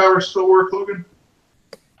healing powers still work, Logan?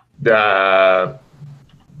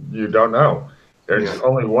 You don't know. There's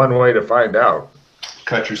only one way to find out.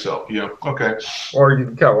 Cut yourself. Yeah. Okay. Or you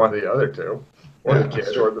can cut one of the other two, or Yeah, the kid,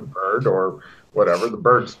 that's or the bird, or whatever. The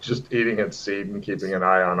bird's just eating its seed and keeping an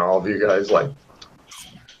eye on all of you guys. Like,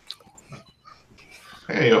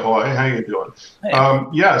 hey, Ahoy, how you doing? Hey.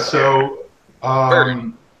 Yeah. So,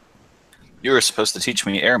 Bird. You were supposed to teach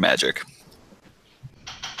me air magic.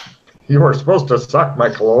 you were supposed to suck my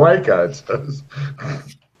cloaca, it says.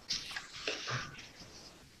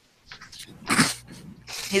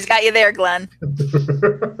 He's got you there, Glenn.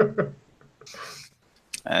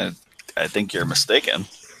 I think you're mistaken.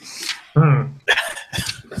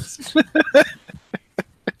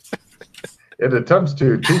 It attempts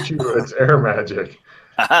to teach you its air magic.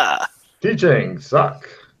 Teaching suck.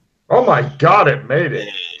 Oh my god, it made it.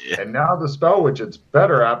 And now the spell, which it's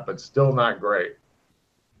better at, but still not great.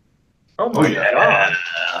 Oh my god.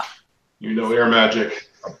 you know air magic.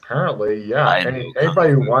 Apparently, yeah.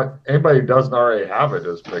 Anybody who doesn't already have it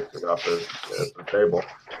has picked it up at the table.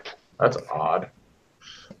 That's odd.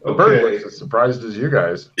 The bird looks as surprised as you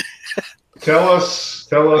guys. Tell us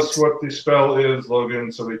what the spell is,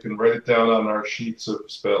 Logan, so we can write it down on our sheets of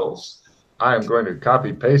spells. I am going to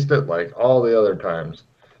copy paste it like all the other times.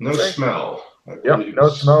 No smell. Yep, no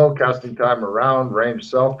smell, casting time around, range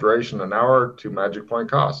self, duration an hour, 2 magic point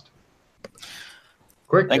cost.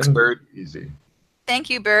 Quick. Thanks, and Bird. Easy. Thank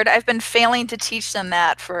you, Bird. I've been failing to teach them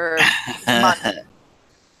that for months.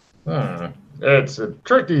 It's a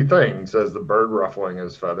tricky thing, says the bird, ruffling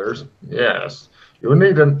his feathers. Yes, you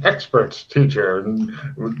need an expert teacher. And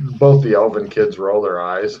both the elven kids roll their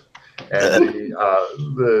eyes. And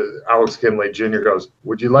the Alex Kinley Jr. goes,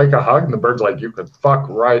 "Would you like a hug?" And the bird's like, "You could fuck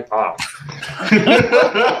right off."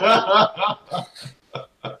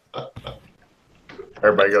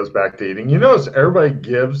 Everybody goes back to eating. You notice everybody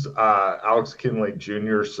gives Alex Kinley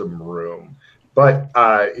Jr. some room. But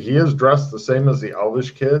he is dressed the same as the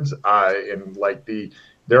Elvish kids. In like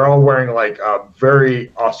they're all wearing like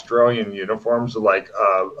very Australian uniforms, like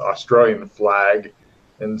Australian flag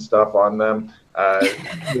and stuff on them.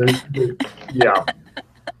 Yeah,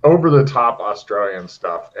 over the top Australian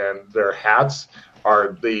stuff, and their hats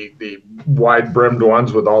are the wide brimmed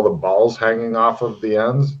ones with all the balls hanging off of the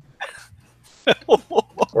ends,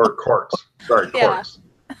 or corks. Sorry, corks.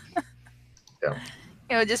 Yeah.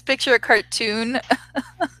 Just picture a cartoon.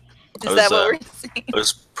 Is that what we're seeing? It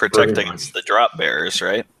was protect against the drop bears,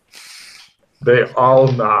 right? They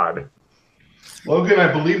all nod. Logan,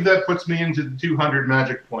 I believe that puts me into the 200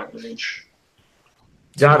 magic point range.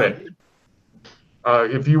 Got it.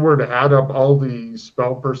 If you were to add up all the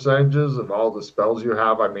spell percentages of all the spells you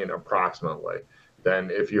have, I mean approximately, then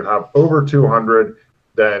if you have over 200,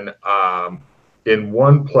 then in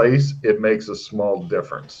one place it makes a small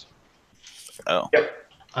difference. Oh. Yep.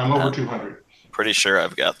 I'm over 200. Pretty sure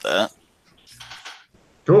I've got that.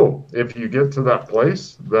 Cool. If you get to that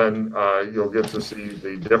place, then you'll get to see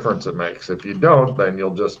the difference it makes. If you don't, then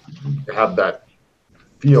you'll just have that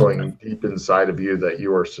feeling deep inside of you that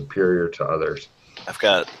you are superior to others. I've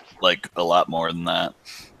got like a lot more than that.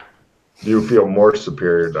 You feel more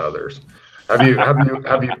superior to others. Have you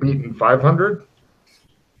beaten 500?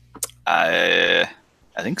 I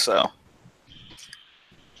think so.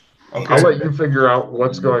 Okay. I'll let you figure out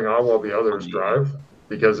what's going on while the others drive.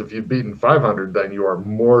 Because if you've beaten 500, then you are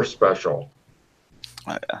more special.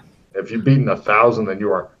 Oh, yeah. If you've beaten 1,000, then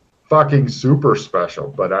you are fucking super special.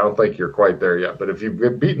 But I don't think you're quite there yet. But if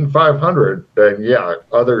you've beaten 500, then yeah,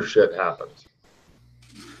 other shit happens.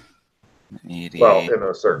 80. Well, in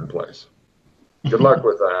a certain place. Good luck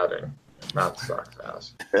with adding. Not suck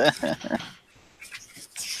fast.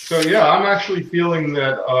 So yeah, I'm actually feeling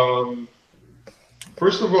that.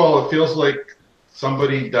 First of all, it feels like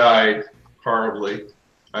somebody died horribly.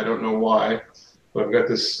 I don't know why, but I've got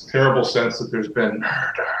this terrible sense that there's been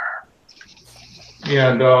murder.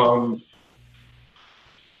 And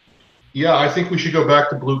yeah, I think we should go back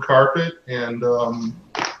to blue carpet and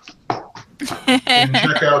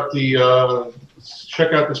check out the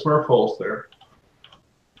Smurf holes there.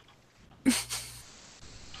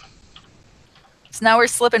 So now we're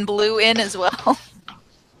slipping blue in as well.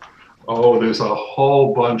 Oh, there's a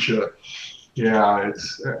whole bunch of, yeah,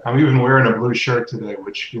 I'm even wearing a blue shirt today,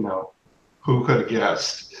 which, who could have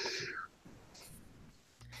guessed?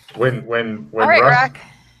 When All right, Russ, Rock.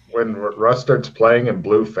 when Russ starts playing in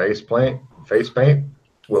blue face paint,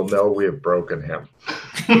 we'll know we have broken him.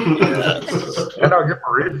 And I'll give him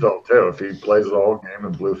a refill too if he plays the whole game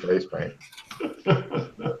in blue face paint.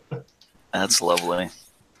 That's lovely.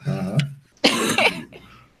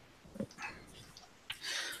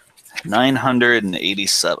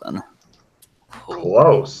 987.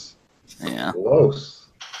 Close. Yeah. Close.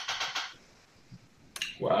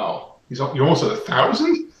 Wow. You're almost at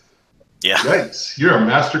 1,000? Yeah. Yikes. You're a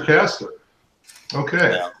master caster.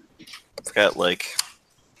 Okay. Yeah. I've got like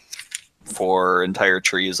 4 entire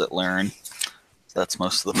trees that learn. That's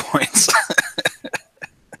most of the points.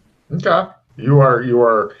 Okay. You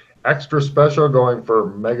are extra special going for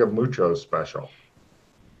mega mucho special.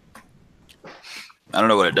 I don't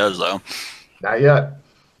know what it does though. Not yet.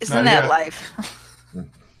 Isn't Not that yet. life?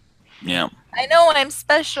 Yeah. I know I'm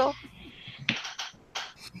special.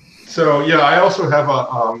 So yeah, I also have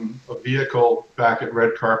a vehicle back at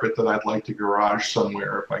Red Carpet that I'd like to garage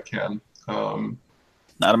somewhere if I can.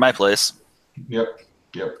 Not in my place. Yep.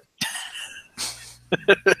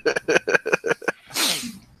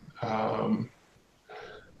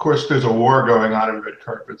 Of course, there's a war going on in Red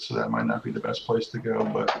Carpet, so that might not be the best place to go.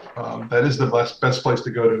 But that is the best place to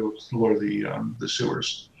go to explore the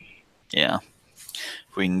sewers. Yeah.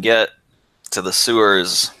 If we can get to the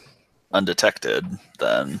sewers undetected,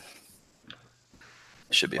 then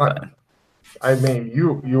it should be fine. I mean,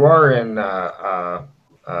 you are in the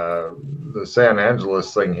San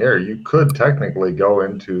Angeles thing here. You could technically go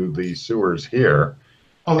into the sewers here.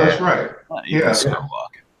 Oh, that's right. You can Yeah. sewer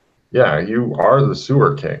walk. Yeah, you are the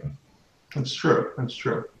sewer king. That's true.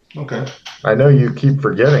 Okay. I know you keep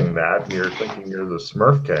forgetting that, and you're thinking you're the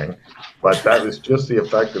Smurf king, but that is just the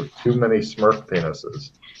effect of too many Smurf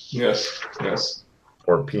penises. Yes.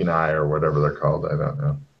 Or peni, or whatever they're called. I don't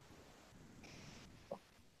know.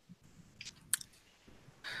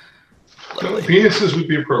 Penises would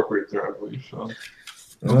be appropriate there, I believe. So.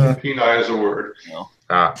 Peni is a word. No.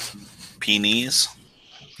 I Peonies.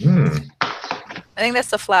 think that's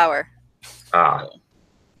the flower.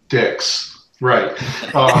 Dicks. Right.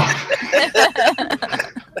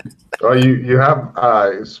 Well, you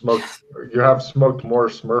have smoked more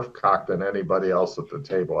Smurf cock than anybody else at the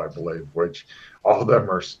table, I believe. Which all of them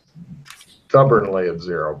are stubbornly at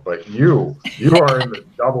 0. But you are in the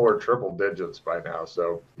double or triple digits by now.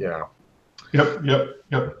 So yeah. Yep.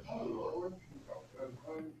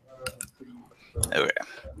 Okay.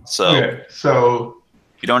 So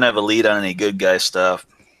you don't have a lead on any good guy stuff.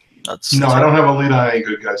 I don't have a lead on any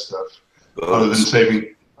good guy stuff. Other than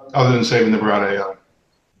saving the brown AI.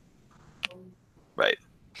 Right.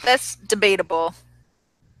 That's debatable.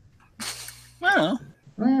 Well,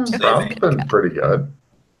 Brown's been pretty good.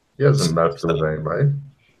 He hasn't messed with anybody.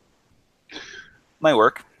 Might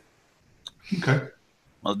work. Okay.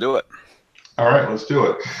 I'll do it. All right, let's do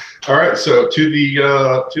it. All right, so to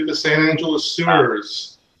the San Angeles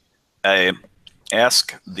sewers. I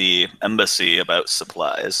ask the embassy about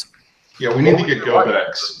supplies. Yeah, we need to get go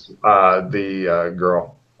bags. The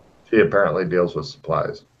girl, she apparently deals with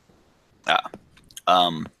supplies.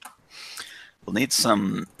 We'll need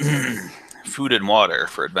some food and water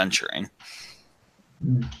for adventuring.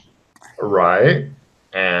 Right,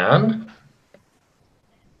 and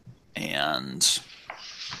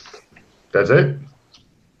that's it.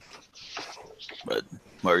 But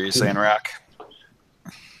what are you saying, Rock?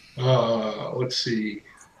 Let's see.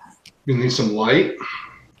 We need some light.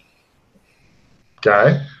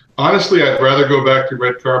 Okay. Honestly, I'd rather go back to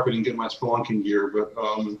red carpet and get my spelunking gear, but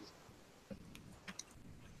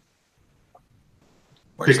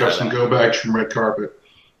pick up some go bags from red carpet.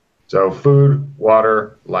 So food,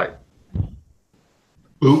 water, light.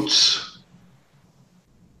 Boots.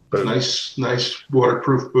 Nice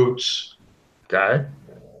waterproof boots. Okay.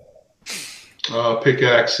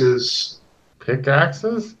 Pickaxes.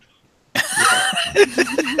 Pickaxes?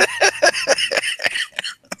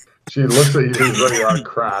 She looks at you as though you're on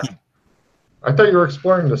crack. I thought you were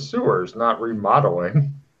exploring the sewers, not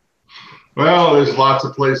remodeling. Well, there's lots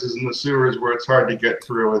of places in the sewers where it's hard to get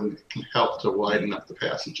through, and it can help to widen up the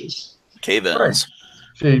passages. Cave-ins. Right.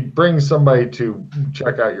 She brings somebody to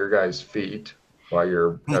check out your guys' feet while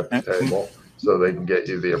you're at the table, so they can get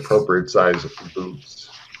you the appropriate size of boots.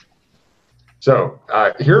 So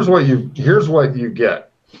here's what you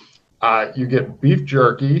get. You get beef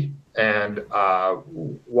jerky and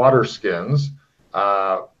water skins,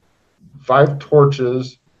 5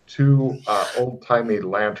 torches, 2 old-timey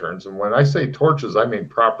lanterns. And when I say torches, I mean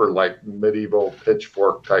proper, like, medieval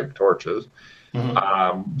pitchfork-type torches,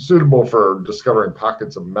 suitable for discovering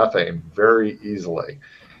pockets of methane very easily.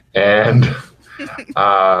 And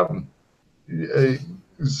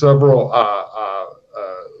several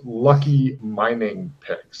lucky mining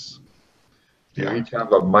picks. You each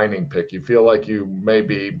have a mining pick. You feel like you may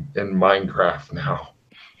be in Minecraft now.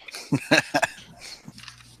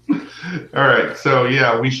 All right, so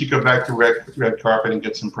yeah, we should go back to red carpet and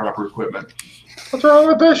get some proper equipment. What's wrong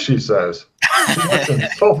with this? She says. She looks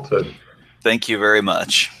insulted. Thank you very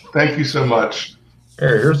much. Thank you so much.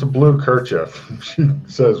 Here's a blue kerchief. She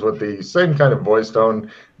says with the same kind of voice tone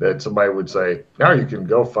that somebody would say, "Now you can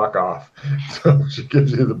go fuck off." So she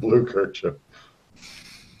gives you the blue kerchief.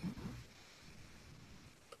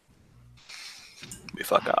 We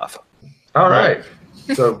fuck off. All right.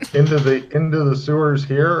 So into the sewers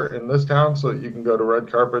here in this town, so that you can go to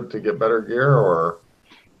red carpet to get better gear, or.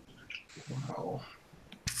 Wow.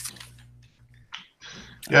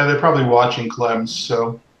 Yeah, they're probably watching Clem's,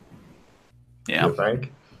 so. Yeah. You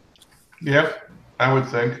think? Yep, I would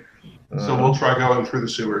think. So we'll try going through the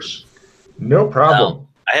sewers. No problem. Well,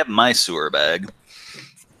 I have my sewer bag.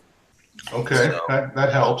 Okay, So,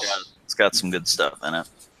 that helps. It's got some good stuff in it.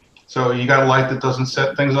 So you got a light that doesn't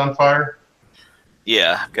set things on fire?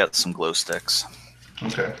 Yeah, I've got some glow sticks.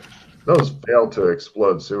 Okay. Those fail to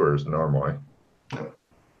explode sewers normally. Yep.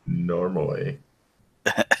 Normally.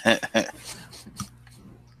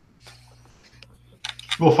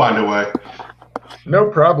 We'll find a way. No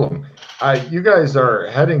problem. You guys are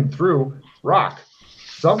heading through. Rock,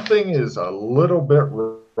 something is a little bit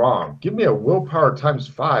wrong. Give me a willpower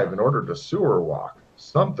 ×5 in order to sewer walk.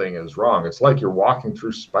 Something is wrong. It's like you're walking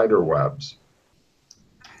through spider webs.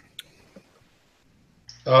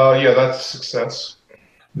 Yeah, that's a success.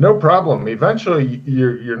 No problem. Eventually,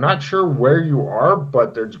 you're not sure where you are,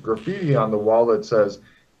 but there's graffiti on the wall that says,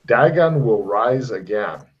 "Dagon will rise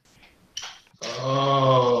again."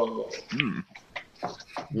 Oh.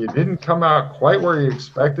 You didn't come out quite where you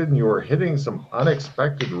expected, and you were hitting some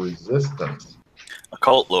unexpected resistance.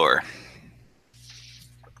 Occult lore.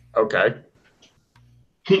 Okay.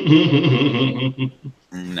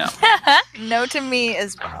 No. No to me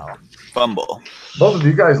as well. Fumble. Both of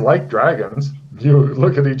you guys like dragons. You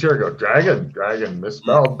look at each other and go, dragon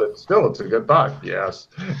misspelled, but still it's a good thought. Yes.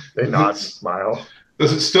 They nod and smile.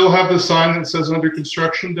 Does it still have the sign that says under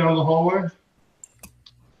construction down the hallway?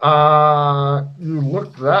 You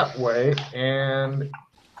look that way, and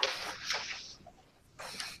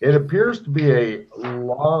it appears to be a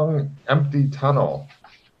long, empty tunnel.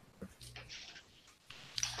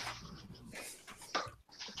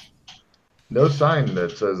 No sign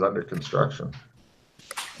that says under construction.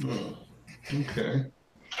 Okay.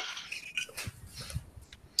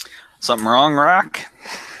 Something wrong, Rock?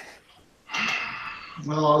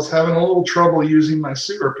 Well, I was having a little trouble using my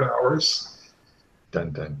sewer powers.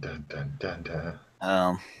 Dun, dun, dun, dun, dun,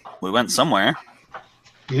 dun. We went somewhere.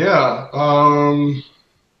 Yeah.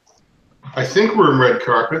 I think we're in red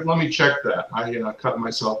carpet. Let me check that. I cut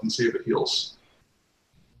myself and see if it heals.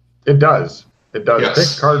 It does. It does.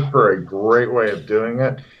 Yes. Pick card for a great way of doing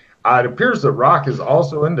it. It appears that Rock is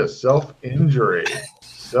also into self-injury.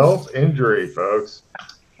 Self-injury, folks.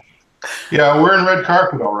 Yeah, we're in red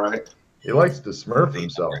carpet, all right. He likes to smurf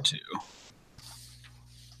himself. Number 2.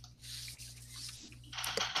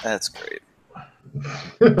 That's great.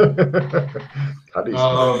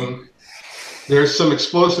 There's some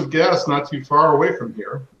explosive gas not too far away from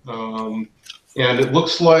here. And it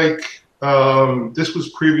looks like this was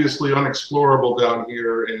previously unexplorable down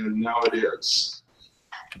here, and now it is.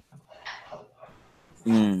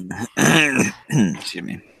 Excuse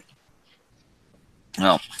me.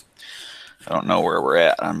 Well, I don't know where we're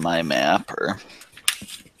at on my map, or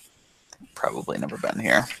probably never been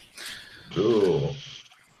here. Cool.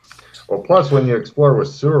 Well, plus when you explore with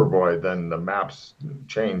Sewer Boy, then the maps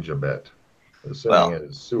change a bit. Assuming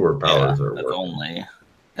his sewer powers are working.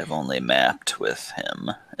 I've only mapped with him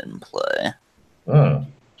in play.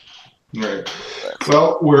 Right.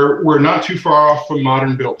 Well, we're not too far off from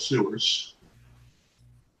modern built sewers.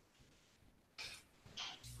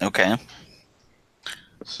 Okay.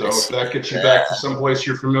 So if that gets you back to someplace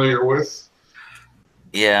you're familiar with.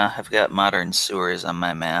 Yeah, I've got modern sewers on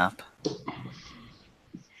my map.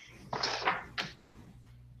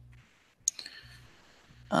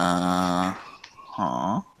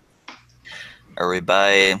 Are we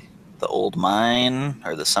by the old mine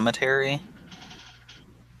or the cemetery?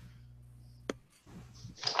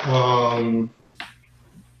 We're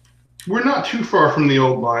not too far from the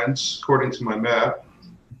old mines, according to my map.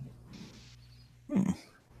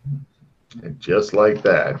 And just like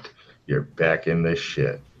that, you're back in this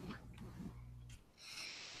shit.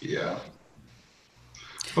 Yeah.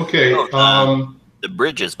 Okay. The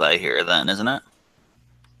bridge is by here then, isn't it?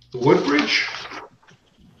 The wood bridge?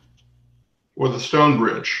 Or the stone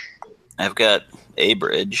bridge? I've got a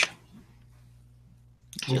bridge.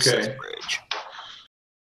 Just Okay. says bridge.